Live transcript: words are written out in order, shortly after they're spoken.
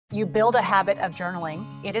you build a habit of journaling.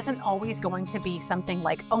 It isn't always going to be something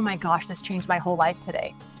like, oh my gosh, this changed my whole life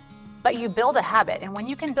today. But you build a habit. And when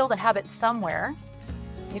you can build a habit somewhere,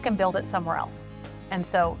 you can build it somewhere else. And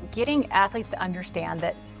so getting athletes to understand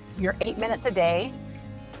that your 8 minutes a day,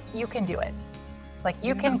 you can do it. Like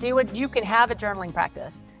you can do it. You can have a journaling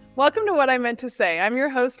practice. Welcome to What I Meant to Say. I'm your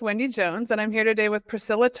host, Wendy Jones, and I'm here today with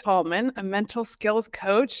Priscilla Tallman, a mental skills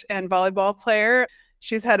coach and volleyball player.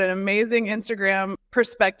 She's had an amazing Instagram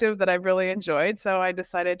perspective that I've really enjoyed, so I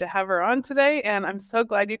decided to have her on today, and I'm so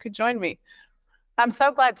glad you could join me. I'm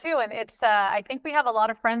so glad too. And it's, I think we have a lot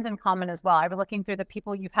of friends in common as well. I was looking through the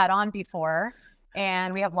people you've had on before,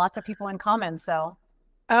 and we have lots of people in common, so.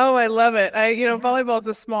 Oh, I love it. Volleyball is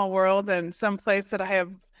a small world and some place that I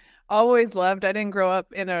have always loved. I didn't grow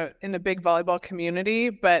up in a big volleyball community,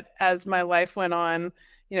 but as my life went on,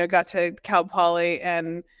 got to Cal Poly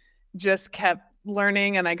and just kept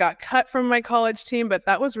learning, and I got cut from my college team, but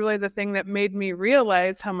that was really the thing that made me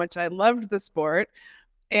realize how much I loved the sport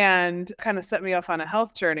and kind of set me off on a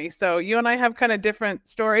health journey. So you and I have kind of different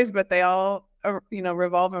stories, but they all,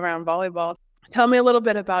 revolve around volleyball. Tell me a little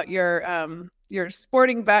bit about your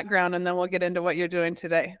sporting background, and then we'll get into what you're doing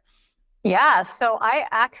today. Yeah, so I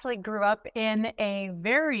actually grew up in a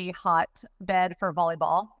very hot bed for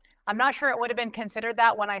volleyball. I'm not sure it would have been considered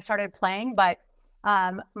that when I started playing, but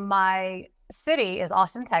my city is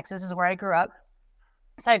Austin, Texas, is where I grew up.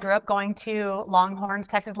 So I grew up going to Longhorns,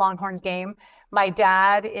 Texas Longhorns game. My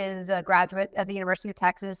dad is a graduate at the University of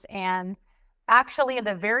Texas. And actually in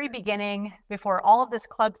the very beginning, before all of this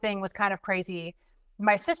club thing was kind of crazy,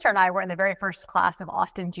 my sister and I were in the very first class of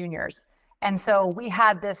Austin juniors. And so we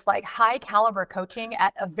had this like high caliber coaching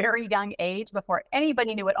at a very young age before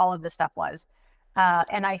anybody knew what all of this stuff was.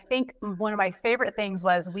 And I think one of my favorite things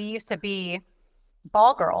was we used to be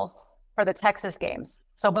ball girls for the Texas games.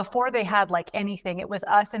 So before they had like anything, it was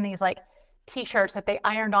us in these like t-shirts that they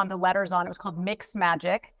ironed on the letters on. It was called Mix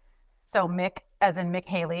Magic. So Mick as in Mick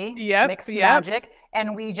Haley, Mix Magic.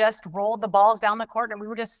 And we just rolled the balls down the court, and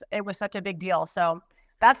it was such a big deal. So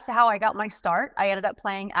that's how I got my start. I ended up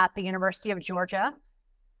playing at the University of Georgia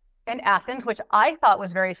in Athens, which I thought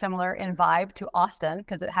was very similar in vibe to Austin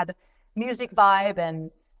because it had music vibe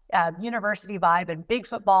and university vibe and big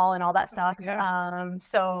football and all that stuff. Yeah.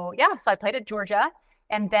 So I played at Georgia,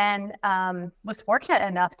 and then was fortunate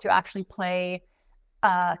enough to actually play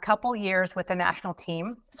a couple years with the national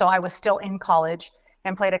team. So I was still in college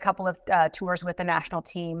and played a couple of tours with the national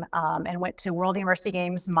team, and went to World University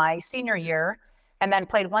Games my senior year, and then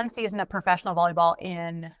played one season of professional volleyball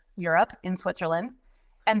in Europe, in Switzerland.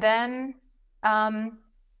 And then,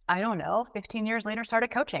 I don't know, 15 years later, started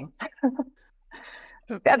coaching.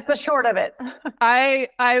 That's the short of it.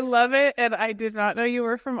 I love it. And I did not know you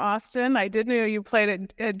were from Austin. I did know you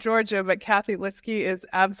played at Georgia, but Kathy Litsky is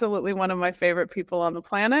absolutely one of my favorite people on the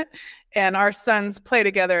planet. And our sons play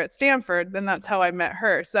together at Stanford, and that's how I met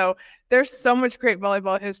her. So there's so much great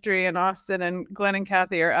volleyball history in Austin, and Glenn and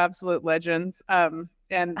Kathy are absolute legends. And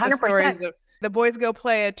 100%. The stories of the boys go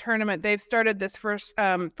play a tournament. They've started this first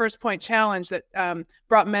point challenge that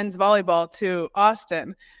brought men's volleyball to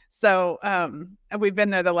Austin. So we've been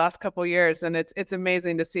there the last couple of years, and it's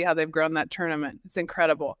amazing to see how they've grown that tournament. It's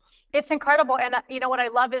incredible. It's incredible. And what I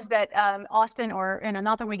love is that Austin,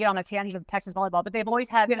 not that we get on a tangent of Texas volleyball, but they've always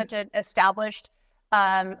had such an established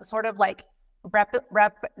sort of like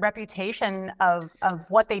reputation of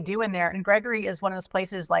what they do in there. And Gregory is one of those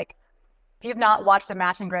places, like, if you've not watched a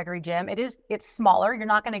match in Gregory Gym, it's smaller. You're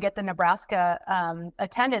not going to get the Nebraska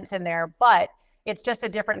attendance in there, but it's just a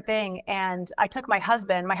different thing. And I took my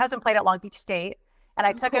husband played at Long Beach State, and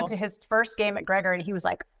I took him to his first game at Gregory, and he was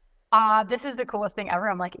like, this is the coolest thing ever.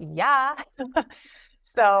 I'm like, yeah.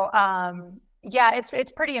 So,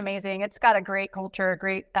 it's pretty amazing. It's got a great culture,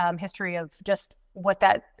 great history of just what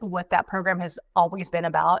that program has always been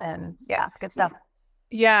about. And yeah, it's good stuff.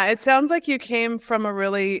 Yeah, it sounds like you came from a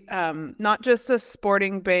really, not just a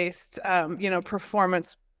sporting based,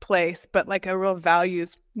 performance place, but like a real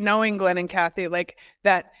values, knowing Glenn and Kathy, like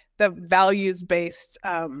that, the values based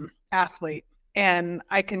athlete. And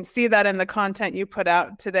I can see that in the content you put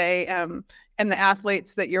out today, and the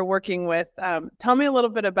athletes that you're working with. Tell me a little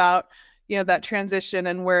bit about, that transition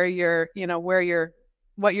and what you're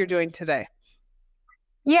doing today.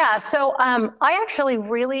 Yeah. So I actually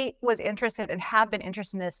really was interested and have been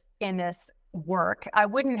interested in this work. I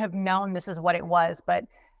wouldn't have known this is what it was, but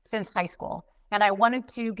since high school. And I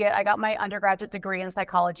got my undergraduate degree in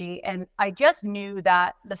psychology, and I just knew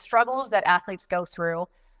that the struggles that athletes go through,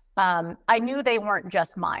 I knew they weren't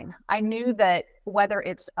just mine. I knew that whether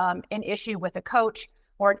it's an issue with a coach,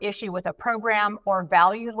 or an issue with a program or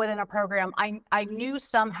values within a program, I knew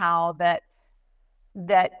somehow that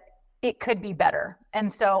it could be better.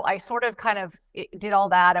 And so I sort of kind of did all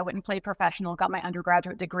that. I went and played professional, got my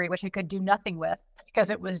undergraduate degree, which I could do nothing with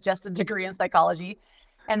because it was just a degree in psychology.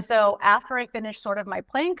 And so after I finished sort of my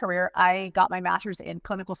playing career, I got my master's in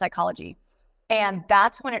clinical psychology. And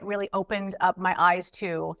that's when it really opened up my eyes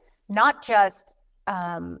to not just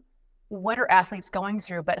what are athletes going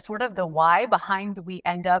through, but sort of the why behind we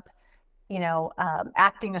end up,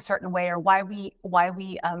 acting a certain way, or why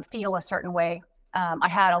we feel a certain way. I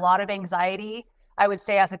had a lot of anxiety, I would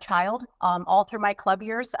say, as a child. All through my club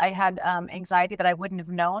years, I had anxiety that I wouldn't have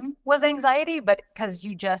known was anxiety, but because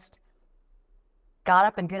you just got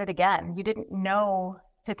up and did it again. You didn't know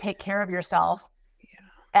to take care of yourself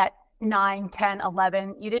at 9, 10,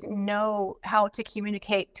 11. You didn't know how to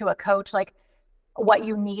communicate to a coach, like what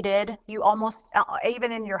you needed. You almost,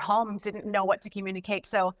 even in your home, didn't know what to communicate.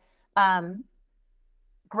 So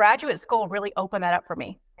graduate school really opened that up for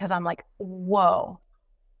me, because I'm like, whoa,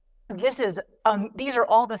 these are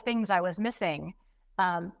all the things I was missing.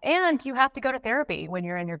 And you have to go to therapy when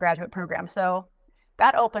you're in your graduate program. So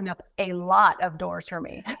that opened up a lot of doors for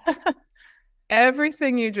me.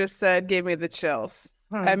 Everything you just said gave me the chills.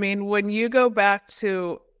 I mean, when you go back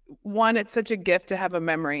to one, it's such a gift to have a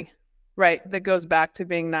memory, right? That goes back to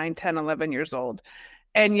being 9, 10, 11 years old.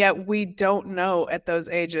 And yet we don't know at those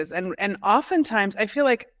ages. And oftentimes I feel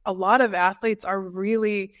like a lot of athletes are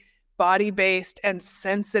really body-based and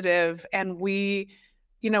sensitive, and we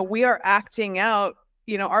are acting out,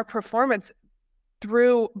 our performance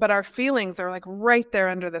through, but our feelings are like right there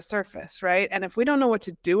under the surface, right? And if we don't know what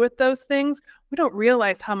to do with those things, we don't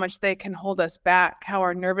realize how much they can hold us back, how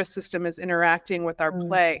our nervous system is interacting with our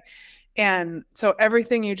play. And so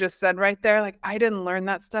everything you just said right there, like I didn't learn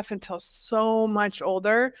that stuff until so much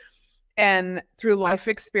older and through life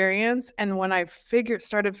experience. And when I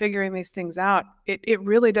started figuring these things out, it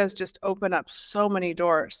really does just open up so many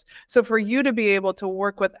doors. So for you to be able to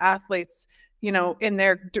work with athletes,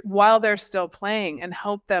 while they're still playing, and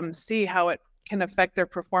help them see how it can affect their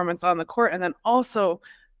performance on the court, and then also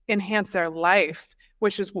enhance their life,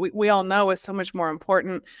 which is we all know is so much more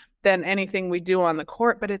important than anything we do on the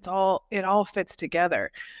court, but it all fits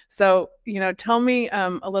together. So, tell me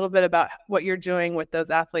a little bit about what you're doing with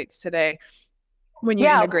those athletes today when you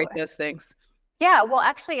integrate those things. Yeah, well,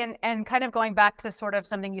 actually, and kind of going back to sort of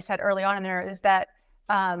something you said early on in there, is that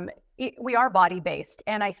we are body-based.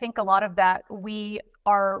 And I think a lot of that, we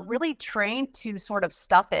are really trained to sort of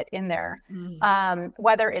stuff it in there.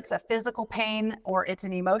 Whether it's a physical pain or it's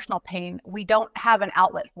an emotional pain, we don't have an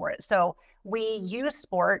outlet for it. So we use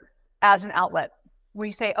sport as an outlet.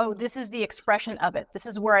 We say, oh, this is the expression of it. This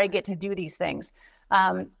is where I get to do these things.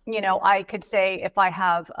 I could say, if I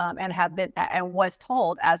have and have been and was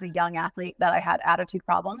told as a young athlete that I had attitude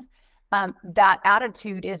problems, that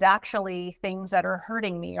attitude is actually things that are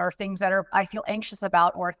hurting me, or things that I feel anxious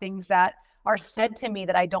about, or things that are said to me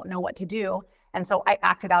that I don't know what to do. And so I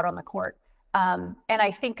acted out on the court. And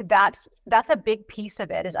I think that's a big piece of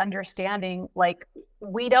it, is understanding, like,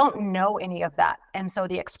 we don't know any of that. And so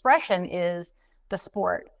the expression is the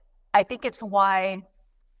sport. I think it's why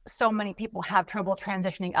so many people have trouble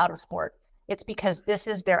transitioning out of sport. It's because this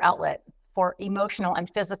is their outlet for emotional and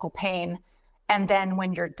physical pain. And then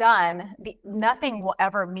when you're done, nothing will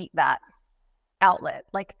ever meet that outlet.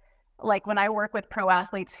 Like when I work with pro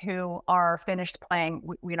athletes who are finished playing,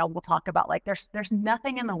 we'll talk about, like, there's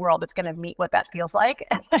nothing in the world that's going to meet what that feels like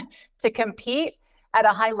to compete at a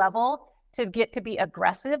high level, to get to be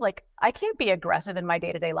aggressive. Like, I can't be aggressive in my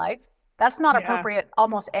day-to-day life. That's not appropriate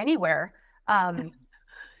almost anywhere.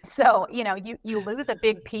 So, you lose a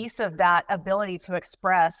big piece of that ability to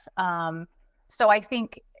express. So I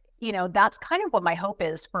think, that's kind of what my hope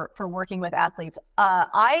is for working with athletes.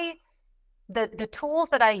 The tools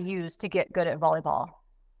that I used to get good at volleyball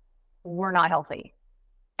were not healthy,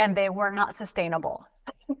 and they were not sustainable.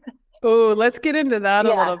 Oh, let's get into that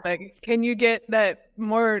a little bit. Can you get that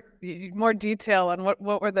more detail on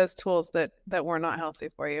what were those tools that were not healthy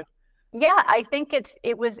for you? Yeah, I think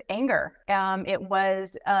it was anger. It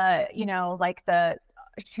was, like the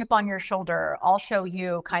chip on your shoulder, I'll show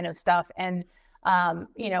you kind of stuff. And,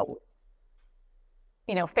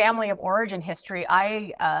 family of origin history,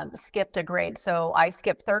 I skipped a grade. So I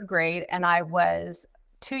skipped 3rd grade, and I was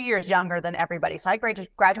 2 years younger than everybody. So I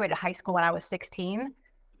graduated high school when I was 16.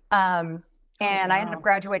 And I ended up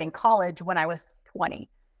graduating college when I was 20.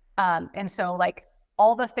 And so, like,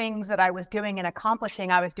 all the things that I was doing and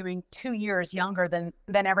accomplishing, I was doing 2 years younger than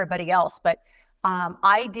everybody else. But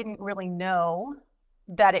I didn't really know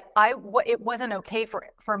that it wasn't okay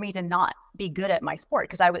for me to not be good at my sport.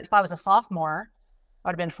 Because if I was a sophomore, I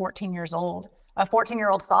would have been 14 years old. A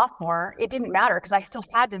 14-year-old sophomore, it didn't matter because I still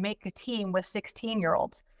had to make a team with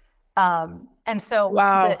 16-year-olds. And so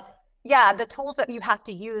Wow. the tools that you have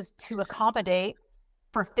to use to accommodate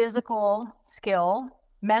for physical skill,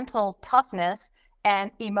 mental toughness, and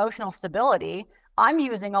emotional stability, I'm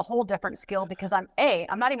using a whole different skill because I'm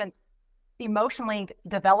not even emotionally,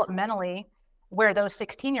 developmentally where those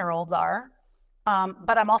 16-year-olds are.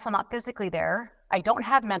 But I'm also not physically there. I don't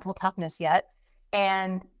have mental toughness yet.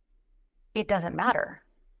 And it doesn't matter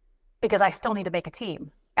because I still need to make a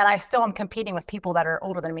team and I still am competing with people that are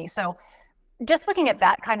older than me. So just looking at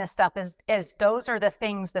that kind of stuff is those are the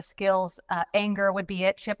things, the skills. Anger would be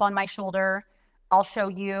it, chip on my shoulder. I'll show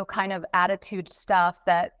you kind of attitude stuff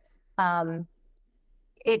that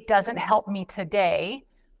it doesn't help me today,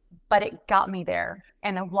 but it got me there.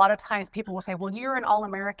 And a lot of times people will say, well, you're an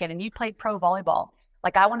All-American and you played pro volleyball.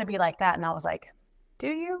 Like, I want to be like that. And I was like, do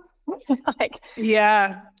you? Like,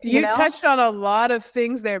 Yeah, you you know? touched on a lot of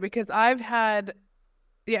things there because I've had,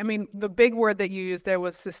 yeah, I mean, the big word that you used there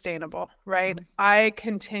was sustainable, right? Mhm. I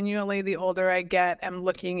continually, the older I get, am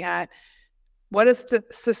looking at what is the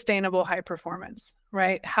sustainable high performance,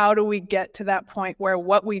 right? How do we get to that point where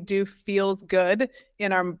what we do feels good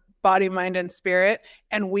in our body, mind, and spirit,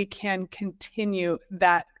 and we can continue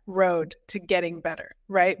that road to getting better,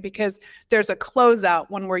 right? Because there's a closeout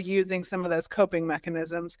when we're using some of those coping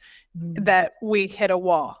mechanisms that we hit a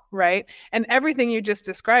wall, right? And everything you just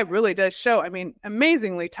described really does show, I mean,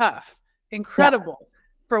 amazingly tough, Yeah. incredible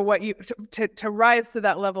for what you to rise to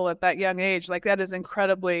that level at that young age. Like that is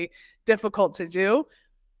incredibly difficult to do.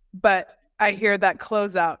 But I hear that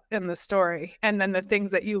closeout in the story. And then the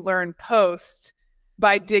things that you learn post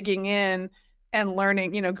by digging in and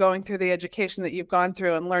learning, you know, going through the education that you've gone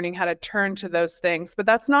through and learning how to turn to those things. But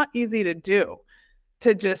that's not easy to do,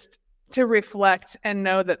 to just to reflect and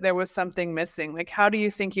know that there was something missing. Like, how do you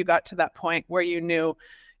think you got to that point where you knew,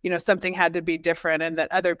 you know, something had to be different and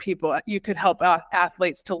that other people, you could help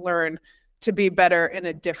athletes to learn to be better in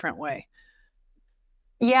a different way?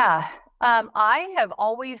 Yeah. I have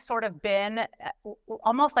always sort of been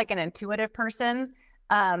almost like an intuitive person.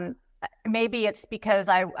 Maybe it's because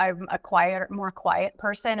I'm a more quiet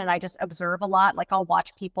person and I just observe a lot. Like I'll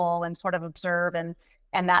watch people and sort of observe and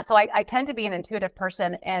that. So I tend to be an intuitive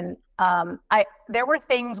person. And there were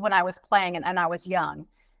things when I was playing and I was young.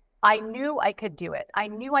 I knew I could do it. I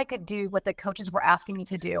knew I could do what the coaches were asking me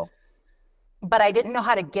to do, but I didn't know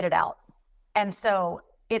how to get it out. And so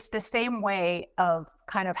it's the same way of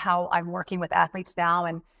kind of how I'm working with athletes now.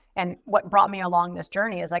 And what brought me along this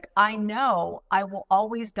journey is like, I know I will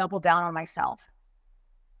always double down on myself.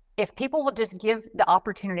 If people will just give the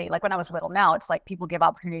opportunity, like when I was little, now it's like people give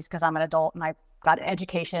opportunities because I'm an adult and I've got an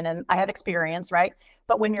education and I have experience, right?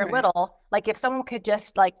 But when you're Right. little, like if someone could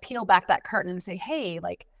just like peel back that curtain and say, hey,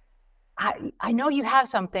 like, I know you have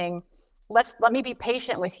something. Let me be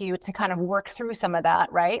patient with you to kind of work through some of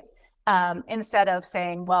that, right? Instead of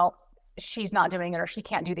saying, well, she's not doing it or she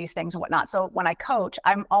can't do these things and whatnot. So when I coach,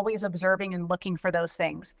 I'm always observing and looking for those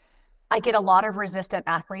things. I get a lot of resistant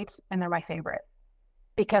athletes and they're my favorite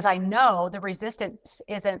because I know the resistance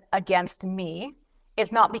isn't against me.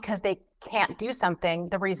 It's not because they can't do something.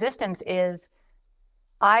 The resistance is,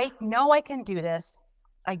 I know I can do this.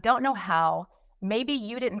 I don't know how. Maybe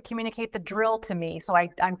you didn't communicate the drill to me, so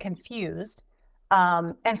I'm confused.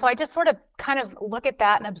 And so I just sort of kind of look at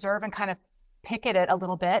that and observe and kind of pick at it a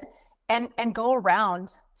little bit and go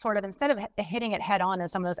around sort of instead of hitting it head on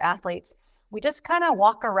as some of those athletes, we just kind of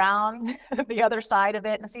walk around the other side of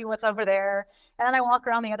it and see what's over there. And then I walk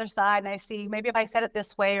around the other side and I see maybe if I said it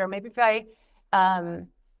this way, or maybe if I um,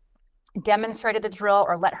 demonstrated the drill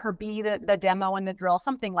or let her be the demo in the drill,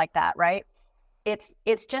 something like that, right?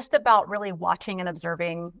 It's just about really watching and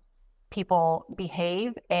observing people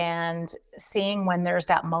behave and seeing when there's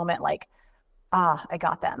that moment like, I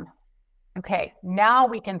got them. Okay, now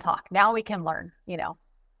we can talk. Now we can learn, you know.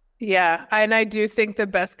 Yeah. And I do think the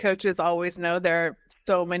best coaches always know there are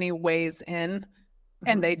so many ways in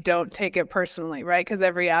and Mhm. they don't take it personally, right? Because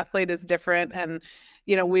every athlete is different. And,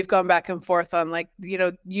 you know, we've gone back and forth on like, you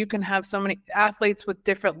know, you can have so many athletes with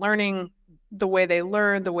different learning, the way they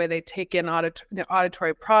learn, the way they take in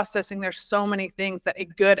auditory processing. There's so many things that a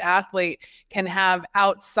good athlete can have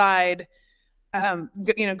outside,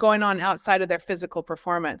 you know, going on outside of their physical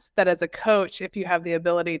performance, that as a coach, if you have the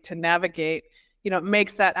ability to navigate, you know, it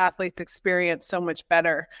makes that athlete's experience so much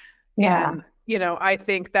better. Yeah. And, you know, I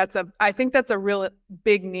think that's a real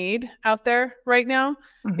big need out there right now,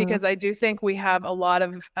 Mhm. because I do think we have a lot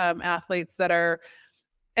of athletes that are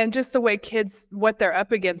And just the way kids, what they're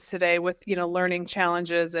up against today with, learning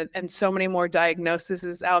challenges and so many more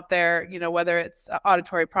diagnoses out there, whether it's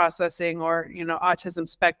auditory processing or, autism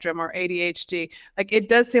spectrum or ADHD, like it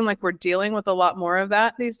does seem like we're dealing with a lot more of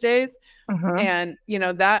that these days. Mm-hmm. And,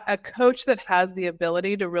 that a coach that has the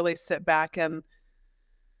ability to really sit back and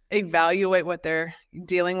evaluate what they're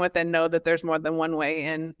dealing with and know that there's more than one way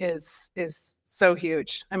in is so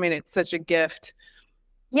huge. I mean, it's such a gift.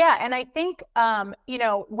 Yeah. And I think,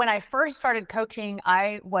 when I first started coaching,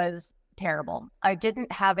 I was terrible. I didn't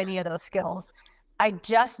have any of those skills. I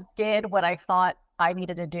just did what I thought I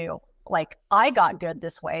needed to do. Like I got good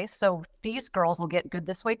this way, so these girls will get good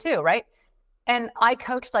this way too, right? And I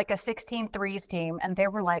coached like a 16 threes team, and they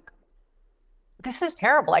were like, this is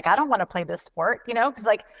terrible. Like, I don't want to play this sport, because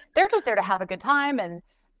like they're just there to have a good time and,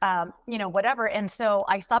 whatever. And so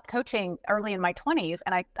I stopped coaching early in my 20s,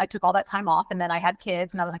 and I took all that time off, and then I had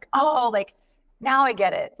kids, and I was like, oh, like now I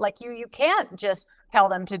get it. Like you can't just tell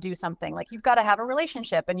them to do something. Like you've got to have a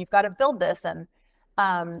relationship and you've got to build this. And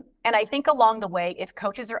I think along the way, if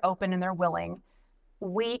coaches are open and they're willing,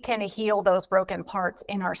 we can heal those broken parts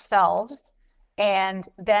in ourselves. And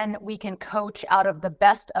then we can coach out of the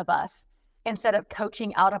best of us instead of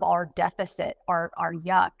coaching out of our deficit, our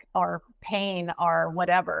yuck, our pain, our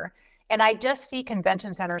whatever. And I just see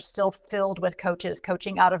convention centers still filled with coaches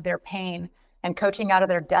coaching out of their pain and coaching out of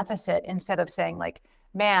their deficit instead of saying like,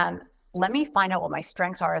 man, let me find out what my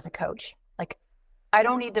strengths are as a coach. Like, I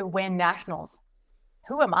don't need to win nationals.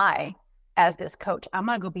 Who am I as this coach? I'm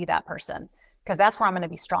going to go be that person because that's where I'm going to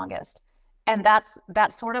be strongest. And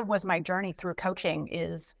that sort of was my journey through coaching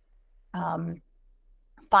is,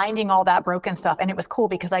 finding all that broken stuff. And it was cool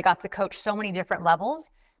because I got to coach so many different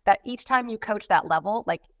levels that each time you coach that level,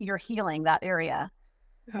 like you're healing that area.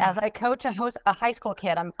 As I coach a high school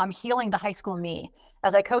kid, I'm healing the high school me.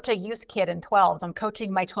 As I coach a youth kid in 12s, I'm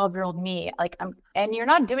coaching my 12-year-old me. And you're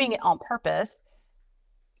not doing it on purpose,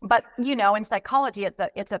 but in psychology,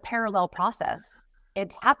 it's a parallel process.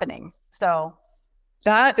 It's happening. So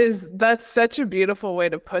that's such a beautiful way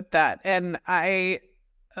to put that. And I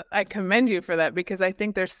commend you for that because I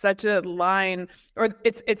think there's such a line, or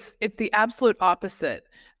it's the absolute opposite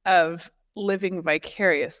of living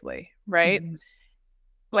vicariously, right? Mm-hmm.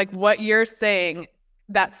 Like what you're saying,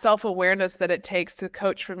 that self-awareness that it takes to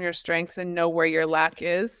coach from your strengths and know where your lack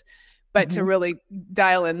is, but mm-hmm. to really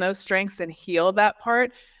dial in those strengths and heal that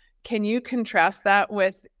part. Can you contrast that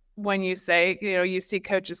with when you say, you see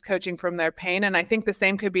coaches coaching from their pain? And I think the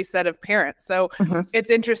same could be said of parents. So mm-hmm. it's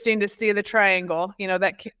interesting to see the triangle,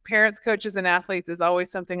 that parents, coaches, and athletes is always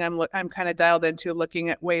something I'm kind of dialed into, looking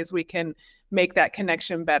at ways we can make that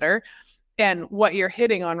connection better. And what you're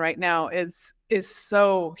hitting on right now is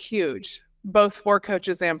so huge, both for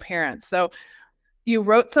coaches and parents. So you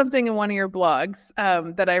wrote something in one of your blogs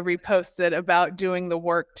that I reposted about doing the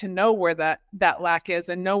work to know where that lack is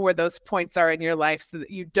and know where those points are in your life so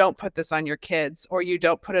that you don't put this on your kids or you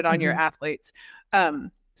don't put it on mm-hmm. your athletes.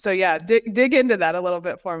 So yeah, dig into that a little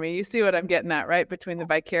bit for me. You see what I'm getting at, right? Between the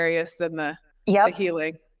vicarious and the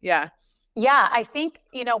healing. Yeah. Yeah. I think,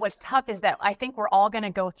 what's tough is that I think we're all going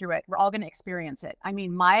to go through it. We're all going to experience it. I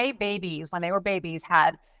mean, my babies, when they were babies,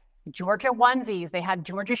 had Georgia onesies, they had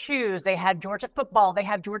Georgia shoes, they had Georgia football, they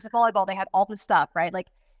had Georgia volleyball, they had all this stuff, right? Like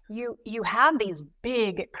you have these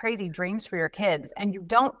big, crazy dreams for your kids and you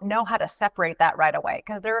don't know how to separate that right away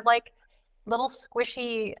because they're like little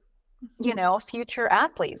squishy, future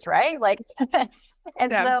athletes, right? Like,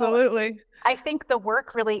 and absolutely. So I think the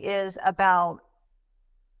work really is about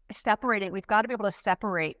separating. We've got to be able to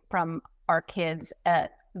separate from our kids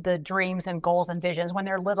the dreams and goals and visions. When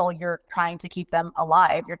they're little, you're trying to keep them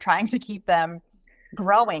alive. You're trying to keep them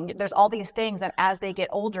growing. There's all these things. And as they get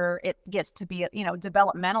older, it gets to be,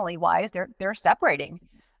 developmentally wise, they're separating.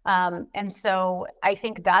 And so I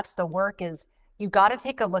think that's the work is you got to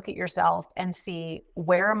take a look at yourself and see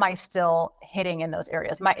where am I still hitting in those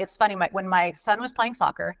areas. It's funny, when my son was playing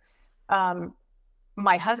soccer,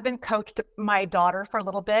 my husband coached my daughter for a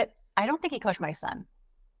little bit. I don't think he coached my son.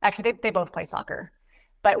 Actually, they both play soccer.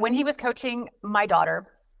 But when he was coaching my daughter,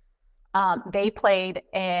 they played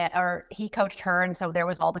or he coached her. And so there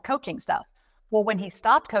was all the coaching stuff. Well, when he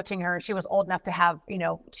stopped coaching her, she was old enough to have,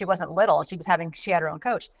 she wasn't little. She had her own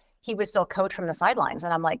coach. He would still coach from the sidelines.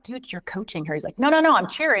 And I'm like, dude, you're coaching her. He's like, no, I'm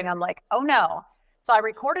cheering. I'm like, oh no. So I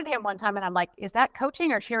recorded him one time and I'm like, is that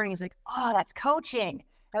coaching or cheering? He's like, oh, that's coaching.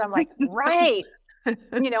 And I'm like, right.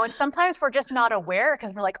 And sometimes we're just not aware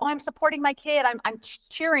because we're like, oh, I'm supporting my kid. I'm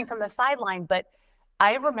cheering from the sideline. But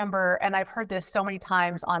I remember, and I've heard this so many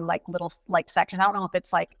times on little sections. I don't know if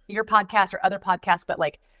it's like your podcast or other podcasts, but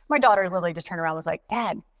my daughter literally just turned around and was like,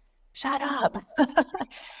 Dad, shut up.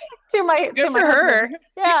 to my Good for husband. her.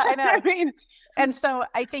 Yeah, I know. I mean, And so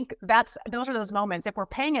I think those are those moments. If we're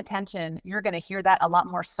paying attention, you're going to hear that a lot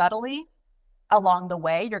more subtly along the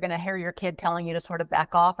way. You're going to hear your kid telling you to sort of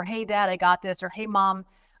back off, or, hey, dad, I got this, or, hey, mom,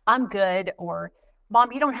 I'm good, or,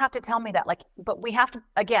 mom, you don't have to tell me that. Like, but we have to,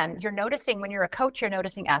 again, you're noticing when you're a coach, you're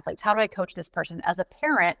noticing athletes. How do I coach this person? As a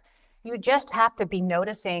parent, you just have to be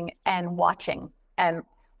noticing and watching. And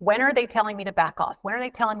when are they telling me to back off? When are they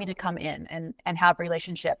telling me to come in and have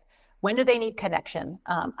relationship? When do they need connection?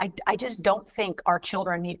 I just don't think our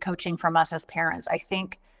children need coaching from us as parents. I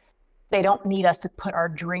think they don't need us to put our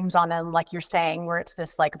dreams on them, like you're saying, where it's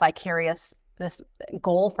this like vicarious, this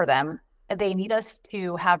goal for them. They need us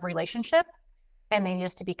to have relationship, and they need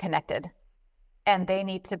us to be connected, and they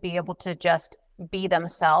need to be able to just be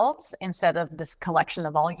themselves instead of this collection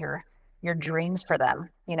of all your dreams for them,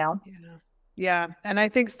 you know? yeah. Yeah. And I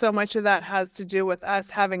think so much of that has to do with us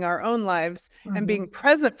having our own lives and being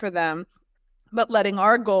present for them, but letting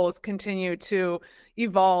our goals continue to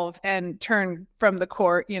evolve and turn from the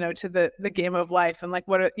court, to the game of life. And like,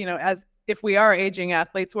 what are, as if we are aging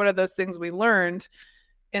athletes, what are those things we learned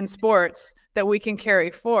in sports that we can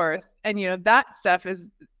carry forth? And, that stuff is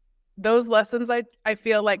those lessons I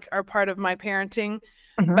feel like are part of my parenting,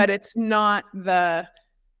 but it's not the,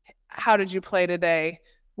 how did you play today?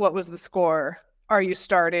 What was the score? Are you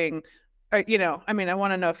starting? Or, I mean, I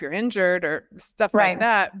want to know if you're injured or stuff like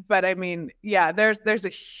that. But I mean, yeah, there's a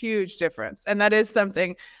huge difference. And that is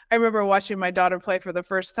something I remember watching my daughter play for the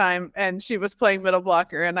first time, and she was playing middle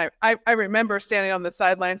blocker. And I remember standing on the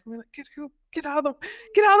sidelines, like, get out of the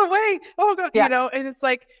way. Oh God, and it's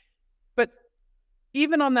like, but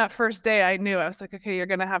even on that first day, I knew, I was like, okay, you're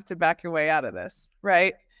going to have to back your way out of this.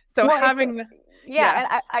 Right. So having and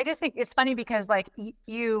I just think it's funny because like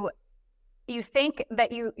you think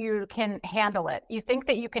that you can handle it. You think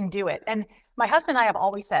that you can do it. And my husband and I have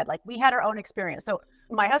always said, like, we had our own experience. So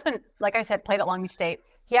my husband, like I said, played at Long Beach State.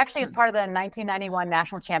 He actually is part of the 1991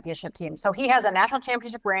 national championship team. So he has a national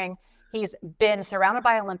championship ring. He's been surrounded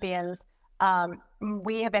by Olympians.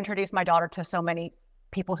 We have introduced my daughter to so many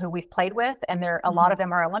people who we've played with, and a lot of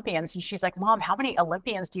them are Olympians. And she's like, Mom, how many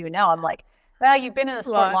Olympians do you know? I'm like, well, you've been in the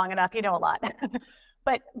sport long enough, you know a lot.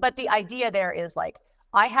 But the idea there is like,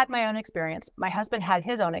 I had my own experience. My husband had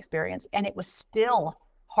his own experience, and it was still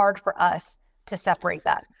hard for us to separate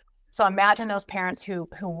that. So imagine those parents who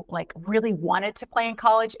like really wanted to play in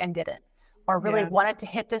college and didn't, or really wanted to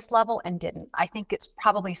hit this level and didn't. I think it's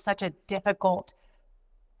probably such a difficult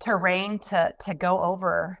terrain to go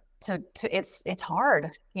over. It's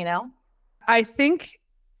hard, I think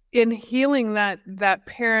in healing that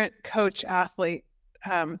parent, coach, athlete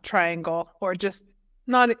triangle, or just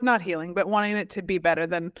not healing, but wanting it to be better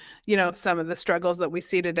than, some of the struggles that we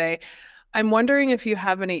see today. I'm wondering if you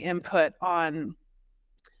have any input on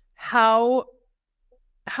how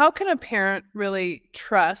can a parent really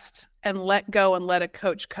trust and let go and let a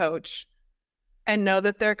coach and know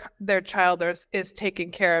that their child is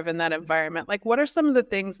taken care of in that environment? Like, what are some of the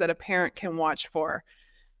things that a parent can watch for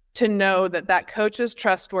to know that coach is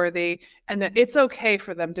trustworthy and that it's okay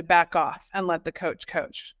for them to back off and let the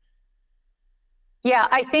coach? Yeah,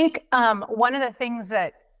 I think one of the things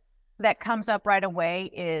that comes up right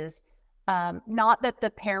away is not that the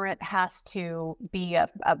parent has to be a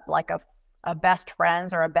best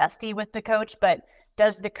friends or a bestie with the coach, but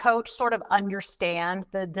does the coach sort of understand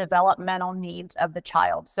the developmental needs of the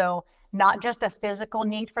child? So not just a physical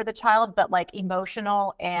need for the child, but like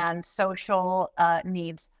emotional and social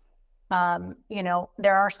needs.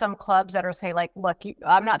 There are some clubs that are say like, look,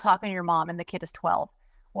 I'm not talking to your mom, and the kid is 12.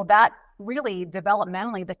 Well, that really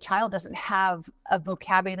developmentally, the child doesn't have a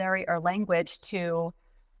vocabulary or language to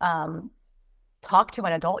talk to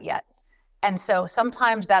an adult yet. And so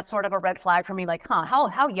sometimes that's sort of a red flag for me, like,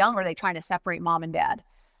 how young are they trying to separate mom and dad?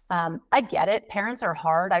 I get it. Parents are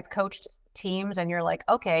hard. I've coached teams, and you're like,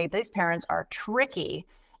 okay, these parents are tricky,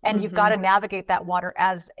 and you've got to navigate that water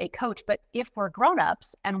as a coach. But if we're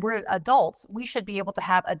grownups and we're adults, we should be able to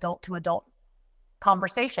have adult to adult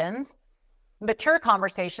conversations, mature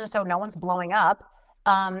conversations, so no one's blowing up.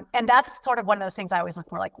 And that's sort of one of those things I always look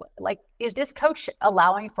for, like, is this coach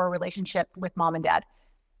allowing for a relationship with mom and dad?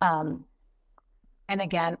 And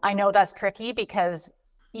again, I know that's tricky because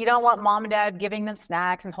you don't want mom and dad giving them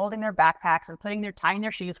snacks and holding their backpacks and tying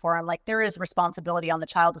their shoes for them. Like, there is responsibility on the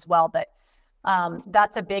child as well, but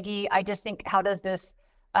that's a biggie. I just think, how does this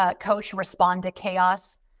coach respond to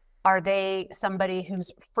chaos? Are they somebody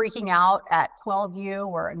who's freaking out at 12U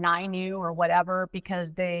or 9U or whatever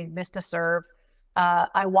because they missed a serve?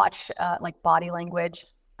 I watch like body language.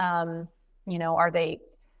 Are they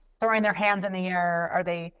throwing their hands in the air? Are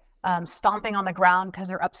they stomping on the ground because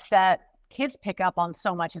they're upset. Kids pick up on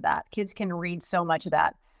so much of that. Kids can read so much of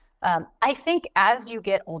that. I think as you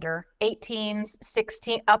get older, 18s,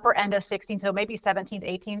 16, upper end of 16, so maybe 17s,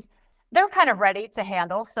 18s, they're kind of ready to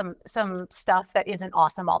handle some stuff that isn't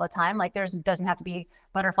awesome all the time. Like doesn't have to be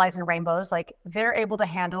butterflies and rainbows. Like they're able to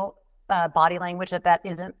handle body language that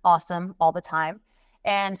isn't awesome all the time.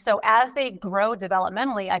 And so as they grow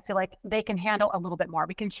developmentally, I feel like they can handle a little bit more.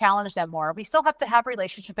 We can challenge them more. We still have to have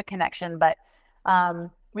relationship and connection, but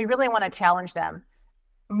we really want to challenge them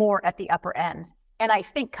more at the upper end. And I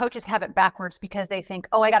think coaches have it backwards because they think,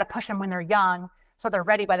 oh, I got to push them when they're young, so they're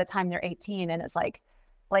ready by the time they're 18. And it's like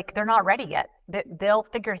they're not ready yet. They'll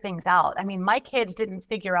figure things out. I mean, my kids didn't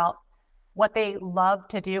figure out what they love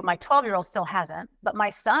to do. My 12-year-old still hasn't, but my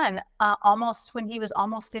son when he was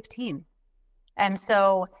almost 15. And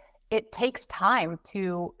so it takes time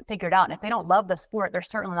to figure it out. And if they don't love the sport, they're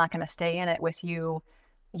certainly not going to stay in it with you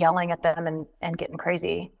yelling at them and getting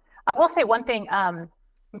crazy. I will say one thing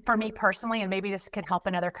for me personally, and maybe this could help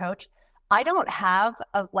another coach. I don't have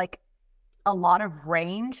a lot of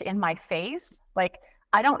range in my face. Like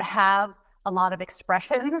I don't have a lot of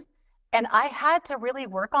expressions. And I had to really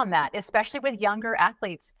work on that, especially with younger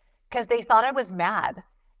athletes, because they thought I was mad.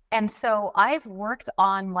 And so I've worked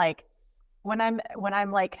on when I'm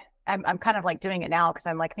kind of like doing it now because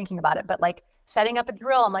I'm like thinking about it, but like setting up a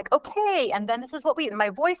drill, I'm like, okay, and then this is and my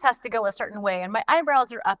voice has to go a certain way and my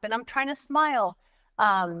eyebrows are up and I'm trying to smile.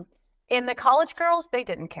 In the college girls, they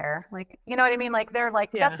didn't care. Like, you know what I mean? Like they're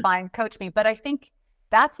like, that's fine, coach me. But I think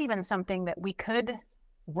that's even something that we could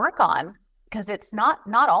work on because it's not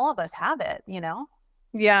all of us have it, you know?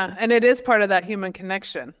 Yeah. And it is part of that human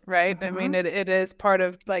connection, right? Mm-hmm. I mean, it is part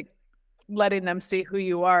of like letting them see who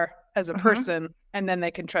you are as a person, and then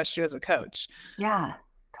they can trust you as a coach. Yeah,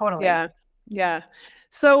 totally. Yeah. Yeah.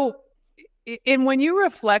 So when you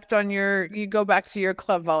reflect on you go back to your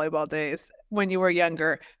club volleyball days when you were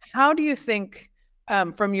younger, how do you think,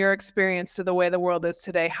 from your experience to the way the world is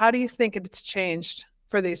today, how do you think it's changed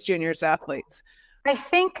for these juniors athletes? I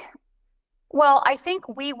think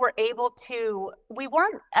we weren't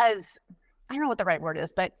as, I don't know what the right word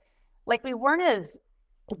is, but like we weren't as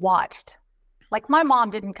watched. Like my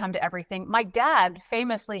mom didn't come to everything. My dad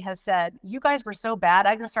famously has said, you guys were so bad,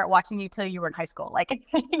 I didn't start watching you till you were in high school. Like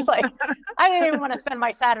he's like, I didn't even want to spend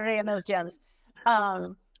my Saturday in those gyms.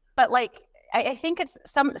 But like, I think it's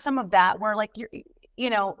some of that where like,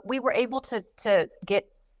 we were able to get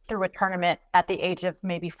through a tournament at the age of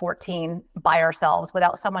maybe 14 by ourselves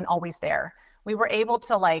without someone always there. We were able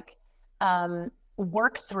to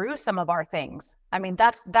work through some of our things. I mean,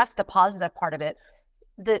 that's the positive part of it.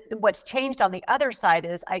 What's changed on the other side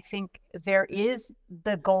is I think there is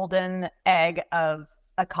the golden egg of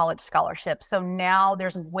a college scholarship. So now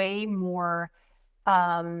there's way more,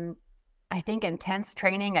 I think, intense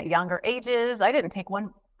training at younger ages. I didn't take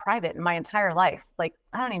one private in my entire life. Like,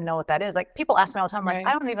 I don't even know what that is. Like people ask me all the time, like,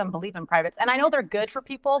 I don't even believe in privates. And I know they're good for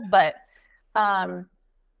people, but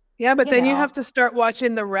yeah, but then you have to start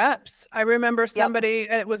watching the reps. I remember somebody,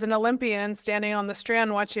 it was an Olympian, standing on the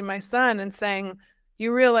strand watching my son and saying,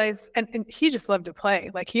 you realize, and he just loved to play.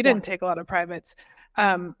 Like he didn't take a lot of privates,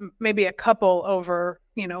 maybe a couple over,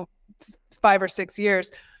 5 or 6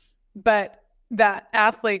 years. But that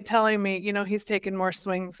athlete telling me, he's taken more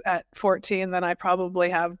swings at 14 than I probably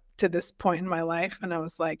have to this point in my life. And I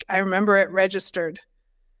was like, I remember it registered.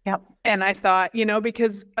 Yep. And I thought,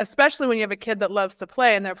 because especially when you have a kid that loves to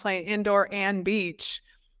play and they're playing indoor and beach,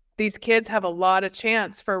 these kids have a lot of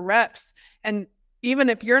chance for reps. And even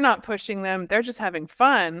if you're not pushing them, they're just having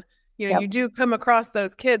fun. You do come across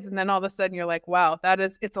those kids and then all of a sudden you're like, wow,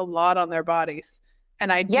 it's a lot on their bodies.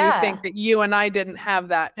 And I do think that you and I didn't have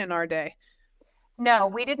that in our day. No,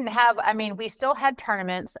 we didn't have, we still had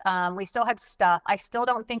tournaments. We still had stuff. I still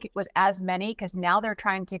don't think it was as many because now they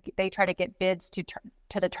try to get bids to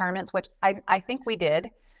the tournaments, which I think we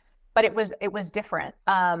did, but it was different.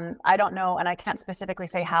 I don't know. And I can't specifically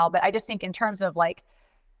say how, but I just think in terms of like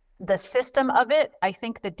the system of it, I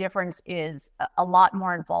think the difference is a lot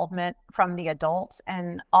more involvement from the adults,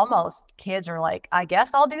 and almost kids are like, I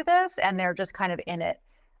guess I'll do this. And they're just kind of in it.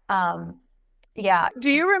 Yeah.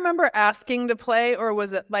 Do you remember asking to play, or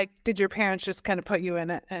was it like, did your parents just kind of put you in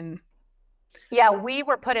it? And yeah, we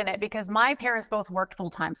were put in it because my parents both worked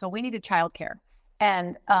full time. So we needed childcare,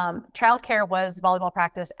 and childcare was volleyball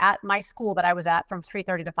practice at my school that I was at from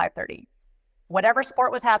 3:30 to 5:30. Whatever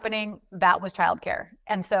sport was happening, that was childcare.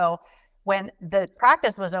 And so when the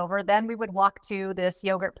practice was over, then we would walk to this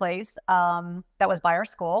yogurt place that was by our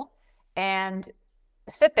school and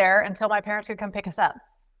sit there until my parents could come pick us up.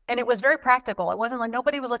 And it was very practical. It wasn't like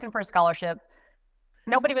nobody was looking for a scholarship.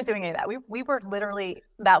 nobody was doing any of that. We were literally,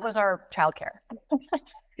 that was our childcare.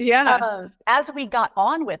 Yeah. As we got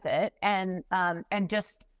on with it, and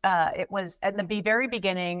just it was at the very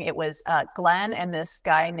beginning, it was Glenn and this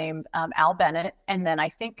guy named Al Bennett, and then I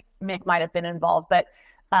think Mick might have been involved. But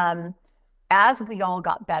as we all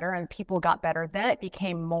got better and people got better, then it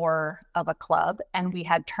became more of a club, and we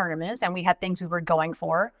had tournaments and we had things we were going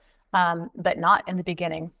for, but not in the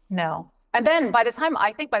beginning, no. And then by the time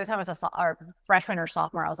I was a freshman or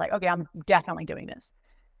sophomore, I was like, okay, I'm definitely doing this.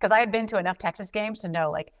 Because I had been to enough Texas games to know,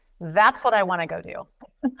 like, that's what I want to go do.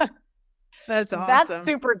 That's awesome. That's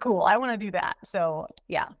super cool. I want to do that. So,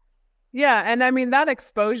 yeah. Yeah. And I mean, that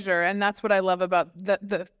exposure, and that's what I love about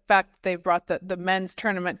the fact they brought the men's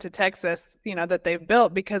tournament to Texas, that they've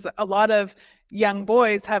built, because a lot of young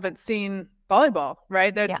boys haven't seen volleyball,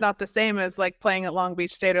 right? That's not the same as like playing at Long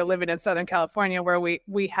Beach State or living in Southern California, where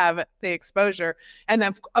we have the exposure. And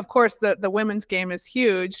then, of course, the women's game is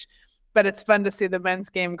huge. But it's fun to see the men's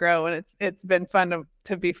game grow, and it's been fun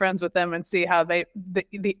to be friends with them and see how the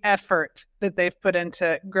effort that they've put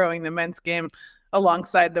into growing the men's game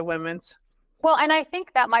alongside the women's. Well, and I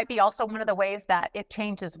think that might be also one of the ways that it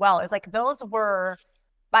changed as well, is like those were,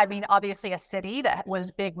 I mean, obviously a city that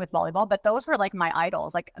was big with volleyball, but those were like my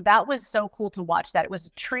idols. Like that was so cool to watch. That it was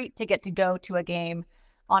a treat to get to go to a game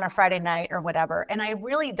on a Friday night or whatever. And I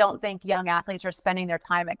really don't think young athletes are spending their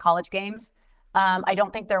time at college games. I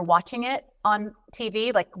don't think they're watching it on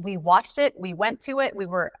TV. Like we watched it, we went to it, we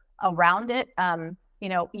were around it.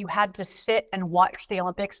 You had to sit and watch the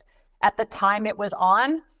Olympics at the time it was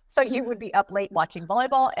on. So you would be up late watching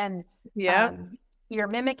volleyball, and you're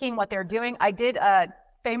mimicking what they're doing. I did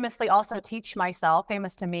famously also teach myself,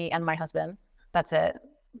 famous to me and my husband. That's it.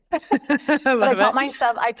 But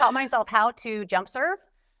I taught myself how to jump serve.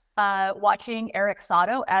 Watching Eric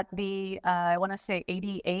Sato at the I want to say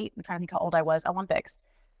 88. I'm trying to think how old I was, Olympics.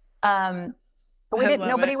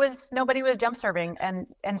 Nobody was jump serving, and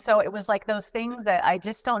so it was like those things that I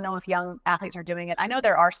just don't know if young athletes are doing it. I know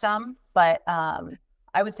there are some, but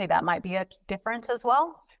I would say that might be a difference as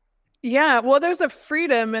well. Yeah, well, there's a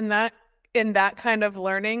freedom in that kind of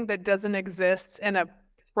learning that doesn't exist in a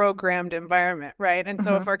programmed environment, right? And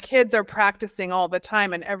so if our kids are practicing all the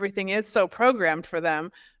time and everything is so programmed for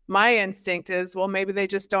them, my instinct is, well, maybe they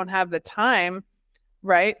just don't have the time,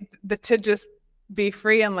 right? To just be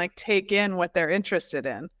free and like take in what they're interested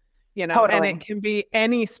in, totally. And it can be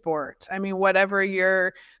any sport. I mean, whatever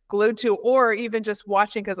you're glued to, or even just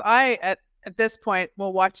watching, because I, at this point,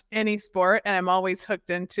 will watch any sport, and I'm always hooked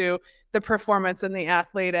into the performance and the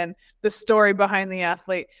athlete and the story behind the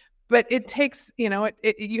athlete. But it takes, you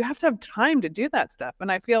have to have time to do that stuff.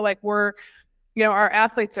 And I feel like our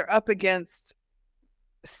athletes are up against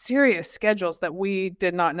serious schedules that we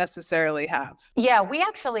did not necessarily have. Yeah, we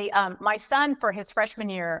actually, my son for his freshman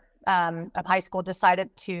year of high school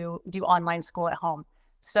decided to do online school at home.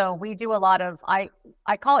 So we do a lot of, I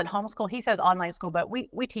call it homeschool. He says online school, but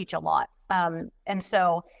we teach a lot.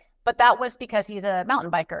 But that was because he's a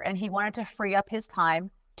mountain biker and he wanted to free up his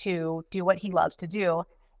time to do what he loves to do.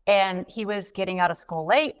 And he was getting out of school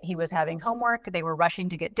late. He was having homework. They were rushing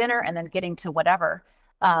to get dinner and then getting to whatever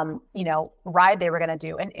ride they were going to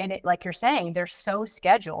do. And it, like you're saying, they're so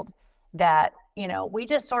scheduled that, we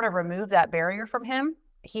just sort of remove that barrier from him.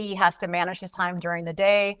 He has to manage his time during the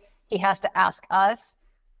day. He has to ask us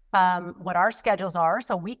what our schedules are.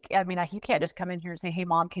 So you can't just come in here and say, hey,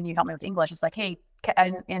 Mom, can you help me with English? It's like, hey,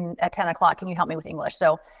 at 10 o'clock, can you help me with English?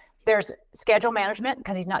 So there's schedule management,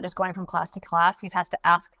 because he's not just going from class to class. He has to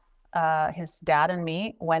ask his dad and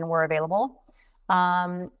me when we're available.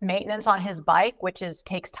 Maintenance on his bike, which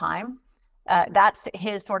takes time. That's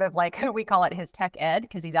his sort of like, we call it his tech ed,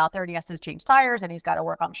 because he's out there and he has to change tires and he's got to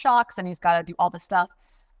work on shocks and he's got to do all this stuff.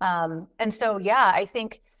 And so, yeah, I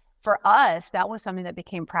think for us, that was something that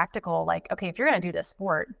became practical. Like, okay, if you're going to do this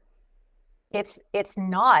sport, it's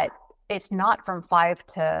not from 5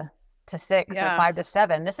 to 6 or 5 to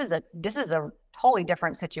 7. This is a totally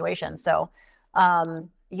different situation. So,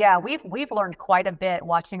 we've learned quite a bit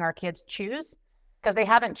watching our kids choose, because they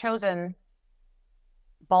haven't chosen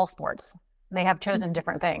ball sports. They have chosen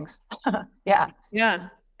different things. Yeah. Yeah.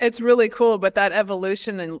 It's really cool. But that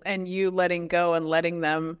evolution and you letting go and letting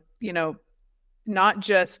them, not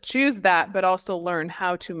just choose that, but also learn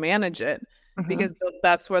how to manage it, because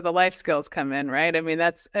that's where the life skills come in, right? I mean,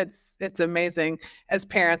 it's amazing as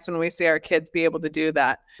parents when we see our kids be able to do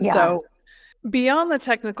that. Yeah. So beyond the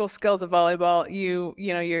technical skills of volleyball,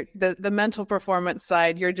 you're the mental performance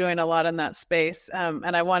side, you're doing a lot in that space.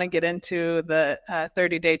 And I want to get into the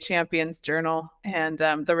 30-day champions journal and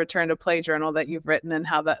the return to play journal that you've written and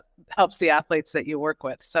how that helps the athletes that you work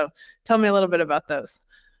with. So tell me a little bit about those.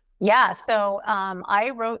 Yeah, so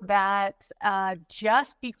I wrote that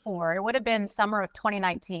just before, it would have been summer of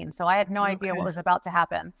 2019. So I had no idea what Okay. was about to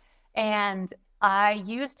happen. And I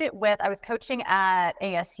used it with, I was coaching at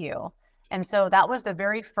ASU. And so that was the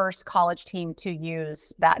very first college team to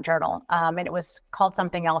use that journal. And it was called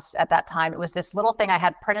something else at that time. It was this little thing I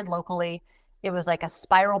had printed locally. It was like a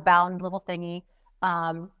spiral bound little thingy.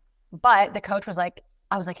 Um, but the coach was like,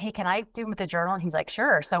 I was like, hey, can I do with the journal? And he's like,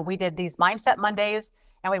 sure. So we did these mindset Mondays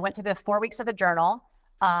and we went through the 4 weeks of the journal.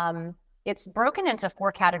 It's broken into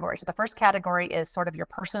 4 categories. So the first category is sort of your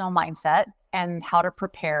personal mindset and how to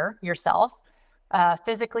prepare yourself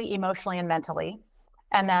physically, emotionally, and mentally.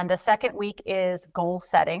 And then the second week is goal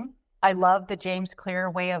setting. I love the James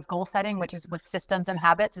Clear way of goal setting, which is with systems and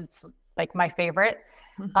habits. It's like my favorite.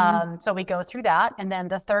 So we go through that. And then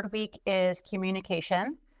the third week is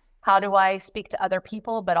communication. How do I speak to other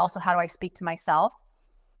people, but also how do I speak to myself?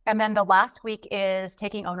 And then the last week is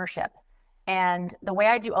taking ownership. And the way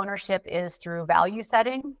I do ownership is through value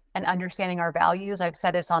setting and understanding our values. I've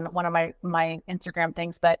said this on one of my Instagram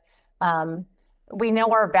things, but we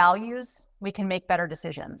know our values, we can make better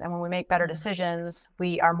decisions. And when we make better decisions,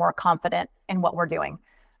 we are more confident in what we're doing.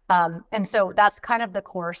 And so that's kind of the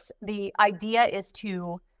course. The idea is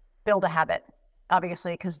to build a habit,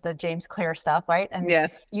 obviously, because the James Clear stuff, right? And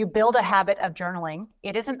Yes. you build a habit of journaling.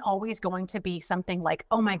 It isn't always going to be something like,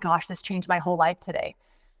 oh my gosh, this changed my whole life today.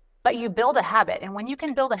 But you build a habit. And when you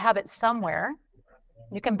can build a habit somewhere,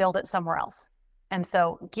 you can build it somewhere else. And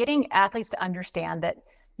so getting athletes to understand that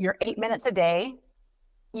your 8 minutes a day,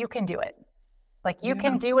 you can do it. Like you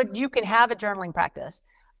can do it, you can have a journaling practice.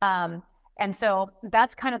 And so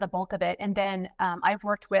that's kind of the bulk of it. And then I've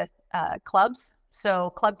worked with clubs. So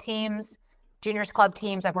club teams, juniors club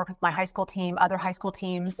teams. I've worked with my high school team, other high school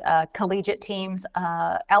teams, collegiate teams.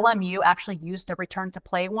 LMU actually used a return to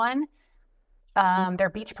play one. Their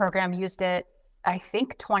beach program used it, I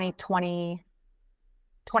think 2020,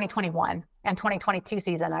 2021 and 2022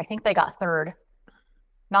 season. I think they got third.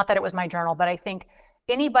 Not that it was my journal, but I think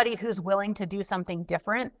anybody who's willing to do something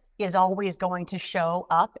different is always going to show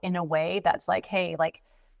up in a way that's like, hey, like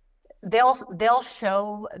they'll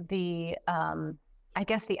show the I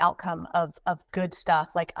guess the outcome of good stuff.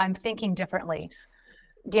 Like I'm thinking differently.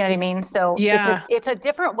 Do you know what I mean? So Yeah. it's a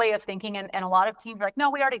different way of thinking. And a lot of teams are like, no,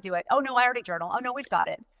 we already do it. Oh no, I already journal. Oh no, we've got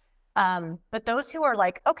it. But those who are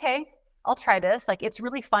like, okay, I'll try this. Like it's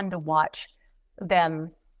really fun to watch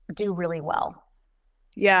them do really well.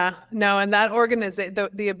 Yeah, no, and that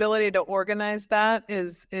the ability to organize that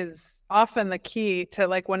is often the key to,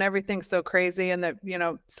 like, when everything's so crazy and that,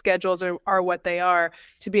 schedules are what they are,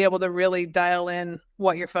 to be able to really dial in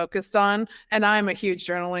what you're focused on. And I'm a huge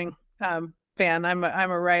journaling fan. I'm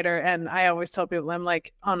a writer, and I always tell people, I'm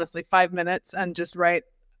like, honestly, 5 minutes and just write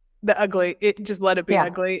the ugly, just let it be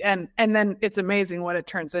ugly, and then it's amazing what it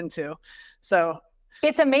turns into. So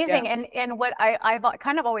it's amazing. Yeah. And what I've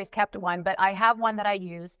kind of always kept one, but I have one that I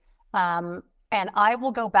use. And I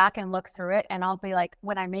will go back and look through it, and I'll be like,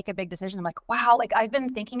 when I make a big decision, I'm like, wow, like I've been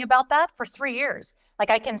thinking about that for 3 years. Like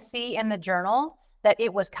I can see in the journal that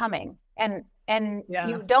it was coming. And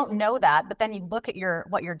you don't know that, but then you look at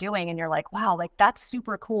what you're doing and you're like, wow, like that's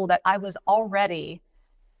super cool that I was already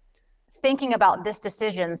thinking about this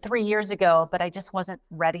decision 3 years ago, but I just wasn't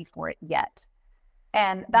ready for it yet.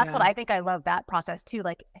 And that's what I think. I love that process too.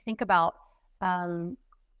 Like think about,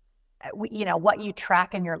 what you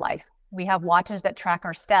track in your life. We have watches that track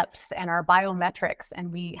our steps and our biometrics,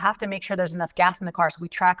 and we have to make sure there's enough gas in the car. So we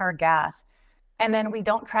track our gas, and then we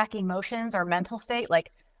don't track emotions or mental state.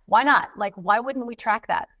 Like, why not? Like, why wouldn't we track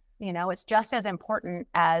that? It's just as important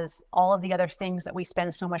as all of the other things that we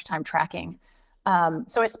spend so much time tracking.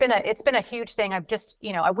 So it's been a huge thing. I've just,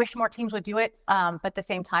 I wish more teams would do it. But at the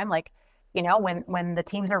same time, like, when the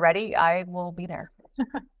teams are ready, I will be there.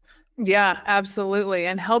 Yeah, absolutely.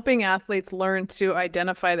 And helping athletes learn to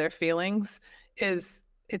identify their feelings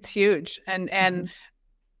it's huge. And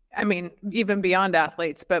I mean, even beyond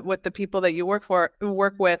athletes, but with the people that you work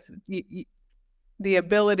with, the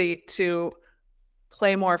ability to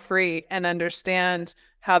play more free and understand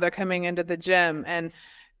how they're coming into the gym. And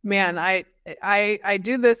man, I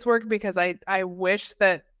do this work because I wish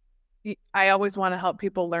that I always want to help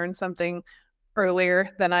people learn something earlier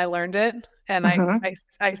than I learned it. And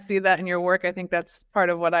I see that in your work. I think that's part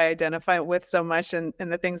of what I identify with so much in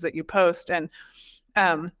the things that you post. And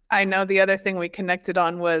I know the other thing we connected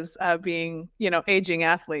on was being, aging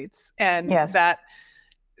athletes, and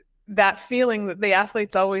that feeling that the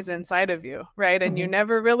athlete's always inside of you, right? And you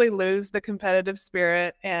never really lose the competitive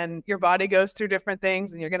spirit, and your body goes through different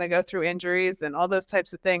things, and you're going to go through injuries and all those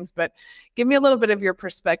types of things. But give me a little bit of your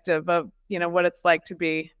perspective of, what it's like to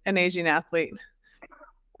be an Asian athlete.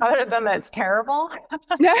 Other than that, it's terrible.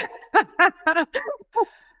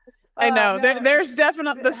 I know. There's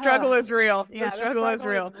definitely, the struggle is real. Yeah, the struggle is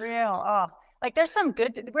real. Oh, like there's some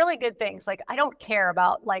really good things. Like I don't care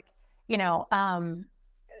about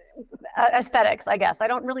aesthetics, I guess. I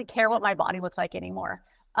don't really care what my body looks like anymore.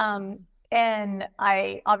 And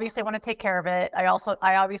I obviously want to take care of it. I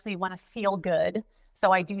obviously want to feel good.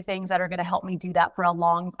 So I do things that are going to help me do that for a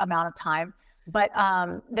long amount of time. But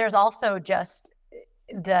there's also just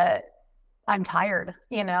I'm tired,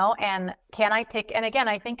 and and again,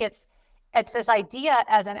 I think it's this idea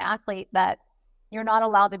as an athlete that you're not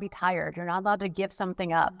allowed to be tired. You're not allowed to give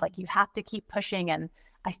something up. Like you have to keep pushing. And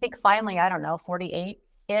I think finally, I don't know,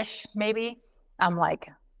 48-ish, maybe, I'm like,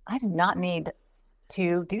 I do not need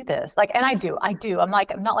to do this. Like, and I do. I'm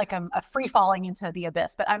not like I'm free falling into the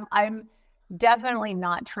abyss, but I'm definitely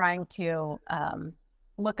not trying to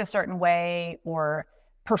look a certain way or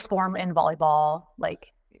perform in volleyball.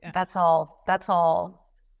 Like that's all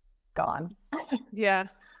gone. Yeah.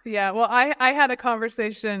 Well, I had a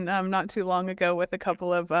conversation not too long ago with a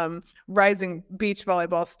couple of rising beach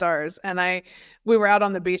volleyball stars, and we were out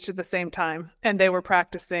on the beach at the same time, and they were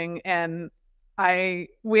practicing, and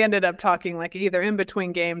we ended up talking like either in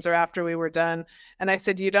between games or after we were done. And I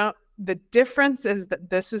said, the difference is that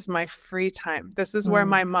this is my free time. This is where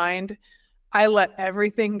my mind, I let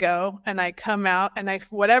everything go, and I come out, and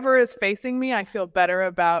whatever is facing me, I feel better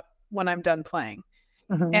about when I'm done playing.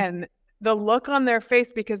 And the look on their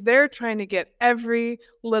face, because they're trying to get every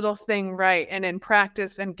little thing right and in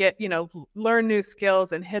practice and get, learn new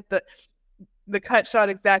skills and hit the cut shot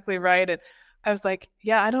exactly right. And I was like,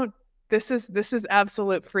 this is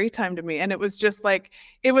absolute free time to me. And it was just like,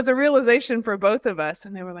 it was a realization for both of us.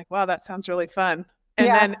 And they were like, wow, that sounds really fun.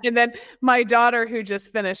 And then my daughter, who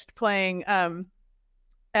just finished playing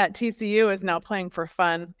at TCU, is now playing for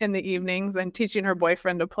fun in the evenings and teaching her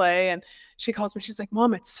boyfriend to play. And she calls me, she's like,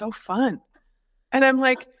 Mom, it's so fun. And I'm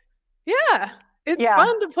like, yeah, it's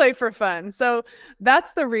fun to play for fun. So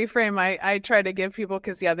that's the reframe I try to give people,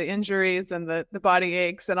 because the injuries and the body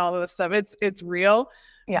aches and all of this stuff, it's real.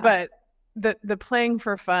 But the playing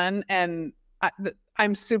for fun, and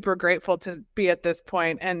I'm super grateful to be at this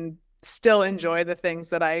point and still enjoy the things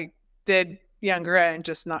that I did younger, and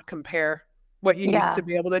just not compare what you used to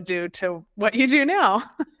be able to do to what you do now.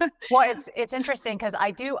 Well, it's interesting, because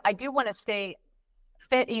I do want to stay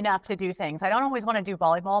fit enough to do things. I don't always want to do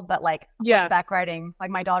volleyball, but like horseback riding, like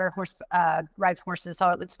my daughter rides horses. So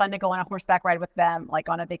it's fun to go on a horseback ride with them, like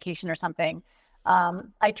on a vacation or something.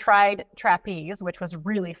 I tried trapeze, which was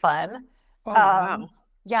really fun. Oh, wow.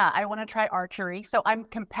 Yeah, I want to try archery. So I'm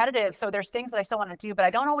competitive. So there's things that I still want to do, but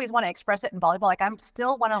I don't always want to express it in volleyball. Like I'm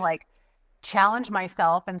still want to like challenge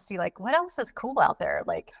myself and see like what else is cool out there.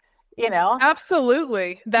 Like,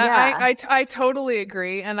 Absolutely. I totally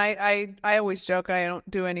agree. And I always joke, I don't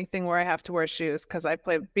do anything where I have to wear shoes, because I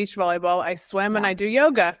play beach volleyball, I swim, and I do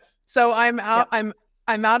yoga. So I'm out,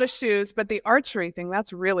 I'm out of shoes. But the archery thing,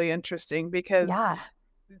 that's really interesting, because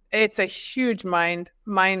it's a huge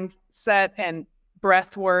mindset and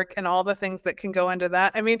breath work and all the things that can go into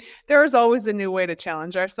that. I mean, there is always a new way to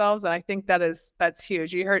challenge ourselves. And I think that's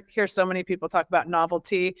huge. You hear so many people talk about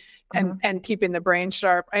novelty and keeping the brain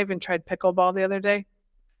sharp. I even tried pickleball the other day.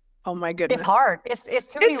 Oh my goodness. It's hard. It's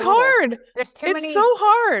too many rules. Hard. There's too many. It's so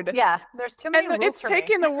hard. Yeah. There's too many rules. It's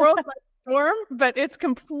taking the world by storm, but it's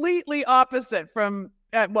completely opposite from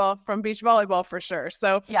beach volleyball for sure.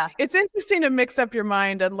 So it's interesting to mix up your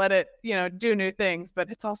mind and let it, do new things, but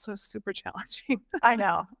it's also super challenging. I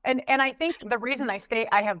know. And I think the reason I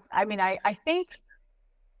think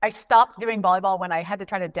I stopped doing volleyball when I had to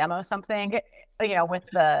try to demo something, with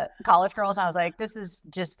the college girls. And I was like,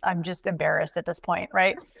 I'm just embarrassed at this point.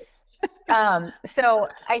 Right. So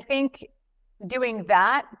I think doing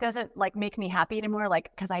that doesn't like make me happy anymore,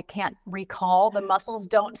 like, because I can't recall. The muscles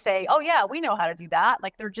don't say, oh yeah, we know how to do that.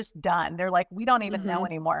 Like they're just done. They're like, we don't even know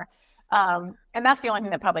anymore. And that's the only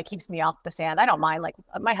thing that probably keeps me off the sand. I don't mind, like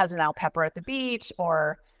my husband and I'll pepper at the beach,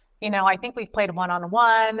 or I think we've played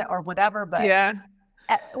one-on-one or whatever, but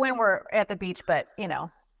when we're at the beach, but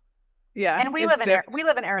and we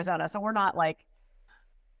live in Arizona, so we're not like,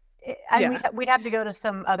 we'd have to go to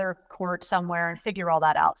some other court somewhere and figure all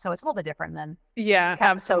that out. So it's a little bit different than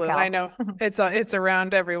absolutely. SoCal. I know it's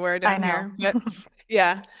around everywhere down here.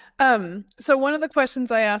 But, so one of the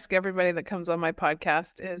questions I ask everybody that comes on my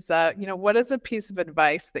podcast is, what is a piece of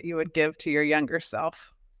advice that you would give to your younger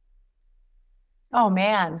self? Oh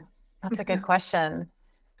man, that's a good question.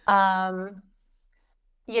 Um,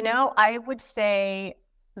 I would say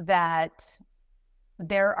that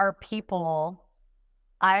there are people.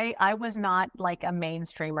 I was not like a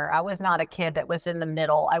mainstreamer. I was not a kid that was in the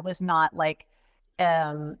middle. I was not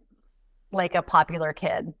um like a popular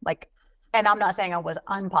kid. And I'm not saying I was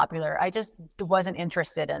unpopular. I just wasn't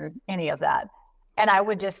interested in any of that. And I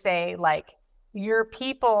would just say your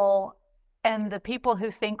people and the people who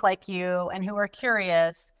think like you and who are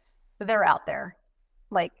curious, they're out there.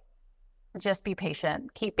 Like just be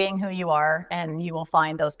patient, keep being who you are, and you will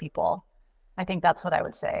find those people. I think that's what I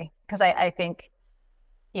would say. Because I think,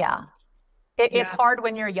 yeah, it's Yeah. hard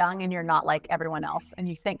when you're young and you're not like everyone else and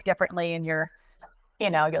you think differently and you're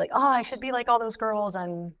like, oh, I should be like all those girls,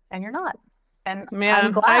 and you're not. And I'm Yeah,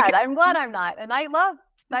 glad. I'm glad I'm not. And I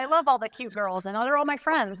love all the cute girls and they're all my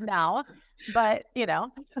friends now. But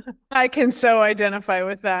I can so identify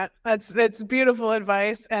with that. That's beautiful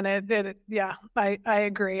advice, and yeah, I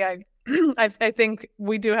agree. I think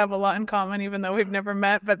we do have a lot in common, even though we've never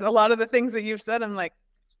met. But a lot of the things that you've said, I'm like,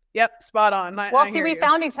 yep, spot on. Well, see, we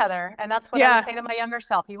found each other, and that's what I would say to my younger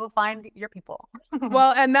self. You will find your people.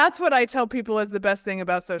 Well, and that's what I tell people is the best thing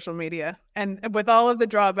about social media. And with all of the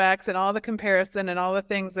drawbacks and all the comparison and all the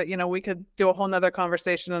things that, we could do a whole nother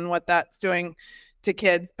conversation on what that's doing to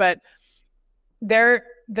kids, but the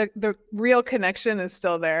real connection is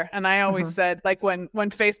still there. And I always said, like when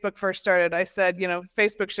Facebook first started, I said,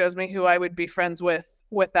 Facebook shows me who I would be friends with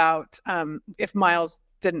without if miles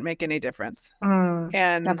didn't make any difference.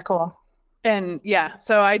 And that's cool. And yeah,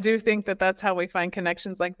 so I do think that that's how we find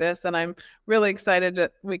connections like this. And I'm really excited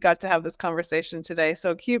that we got to have this conversation today.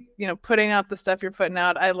 So keep, putting out the stuff you're putting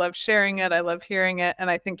out. I love sharing it. I love hearing it. And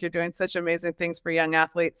I think you're doing such amazing things for young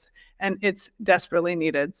athletes, and it's desperately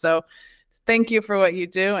needed. So thank you for what you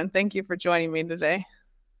do. And thank you for joining me today.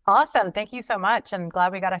 Awesome. Thank you so much. I'm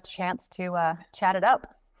glad we got a chance to chat it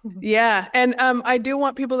up. Yeah. And I do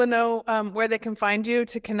want people to know where they can find you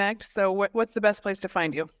to connect. So what's the best place to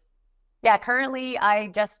find you? Yeah, currently I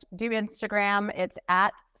just do Instagram. It's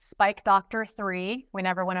at SpikeDoctor3. We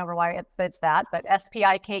never went over why it's that, but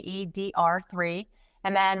SPIKEDR3.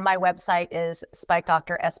 And then my website is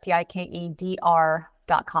SpikeDoctor,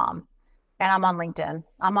 SPIKEDR.com. And I'm on LinkedIn.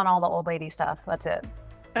 I'm on all the old lady stuff. That's it.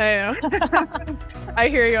 I know. I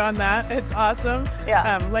hear you on that. It's awesome.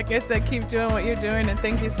 Yeah. Like I said, keep doing what you're doing. And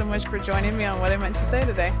thank you so much for joining me on What I Meant to Say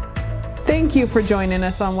today. Thank you for joining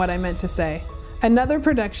us on What I Meant to Say. Another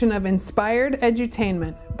production of Inspired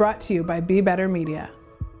Edutainment, brought to you by Be Better Media.